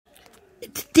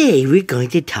Today we're going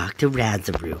to talk to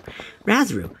Razaru.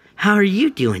 Razaru, how are you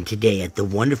doing today at the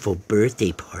wonderful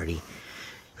birthday party?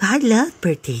 I love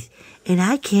birthdays, and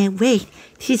I can't wait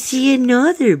to see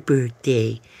another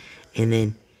birthday. And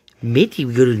then Minty,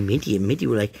 we go to Minty, and Minty,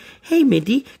 we're like, hey,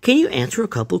 Minty, can you answer a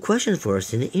couple of questions for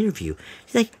us in the interview?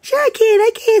 She's like, sure, I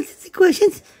can answer the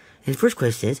questions. And the first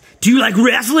question is, do you like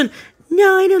wrestling?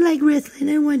 No, I don't like wrestling.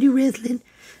 I don't want to do wrestling.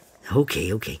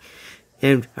 Okay.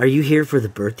 And are you here for the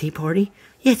birthday party?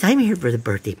 Yes, I'm here for the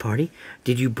birthday party.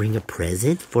 Did you bring a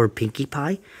present for Pinkie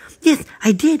Pie? Yes,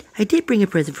 I did. I did bring a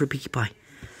present for Pinkie Pie.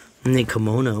 And then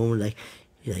Kimono,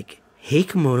 you're like, hey,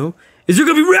 Kimono, is there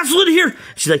going to be wrestling here?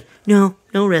 She's like, no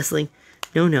wrestling.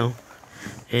 No.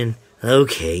 And,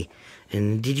 okay.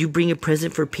 And did you bring a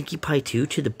present for Pinkie Pie, too,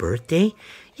 to the birthday?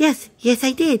 Yes,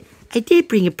 I did. I did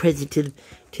bring a present to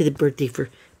the birthday for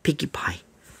Pinkie Pie.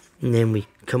 And then we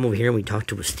come over here and we talk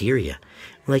to Wisteria.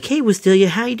 We're like, hey, Wisteria,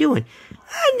 how you doing?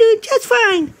 I'm doing just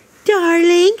fine,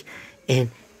 darling.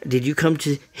 And did you come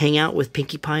to hang out with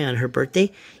Pinkie Pie on her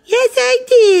birthday? Yes, I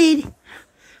did.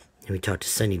 And we talked to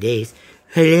Sunny Days.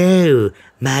 Hello,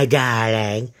 my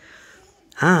darling.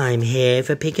 I'm here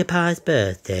for Pinkie Pie's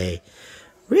birthday.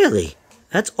 Really?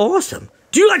 That's awesome.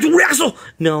 Do you like to wrestle?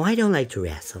 No, I don't like to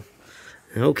wrestle.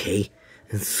 Okay.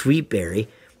 And Sweetberry,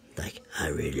 like, I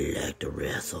really like to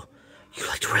wrestle. You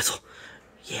like to wrestle?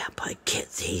 Yeah, but I can't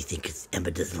say anything because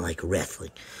Emma doesn't like wrestling.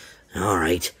 All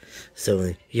right. So,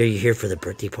 are you here for the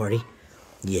birthday party?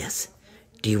 Yes.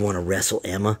 Do you want to wrestle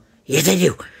Emma? Yes, I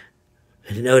do.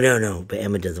 No, but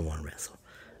Emma doesn't want to wrestle.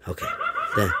 Okay.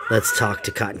 Then let's talk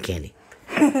to Cotton Candy.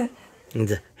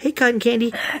 Hey, Cotton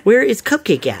Candy, where is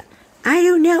Cupcake at? I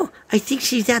don't know. I think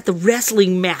she's at the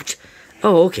wrestling match.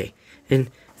 Oh, okay.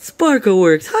 And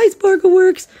Sparkleworks. Hi,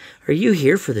 Sparkleworks. Are you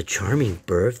here for the charming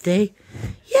birthday?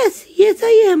 Yes,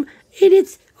 I am. And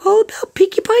it's all about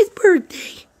Pinkie Pie's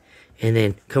birthday. And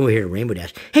then come over here to Rainbow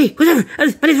Dash. Hey, whatever. My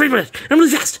name's Rainbow Dash. I'm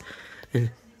really fast.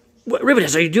 And Rainbow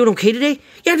Dash, are you doing okay today?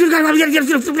 Yeah, I'm here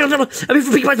for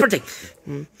Pinkie Pie's birthday.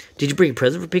 Did you bring a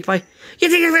present for Pinkie Pie?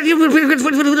 Yes,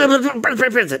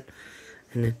 present.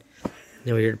 And then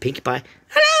we're here to Pinkie Pie.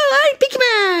 Hello, I'm Pinkie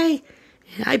Pie.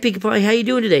 Hi, Pinkie Pie. How you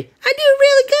doing today? I'm doing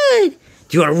really good.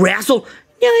 Do you want to wrestle?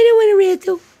 No, I don't want to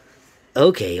wrestle.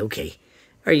 Okay.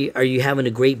 Are you having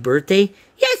a great birthday?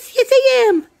 Yes, I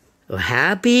am. Well,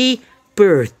 happy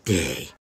birthday.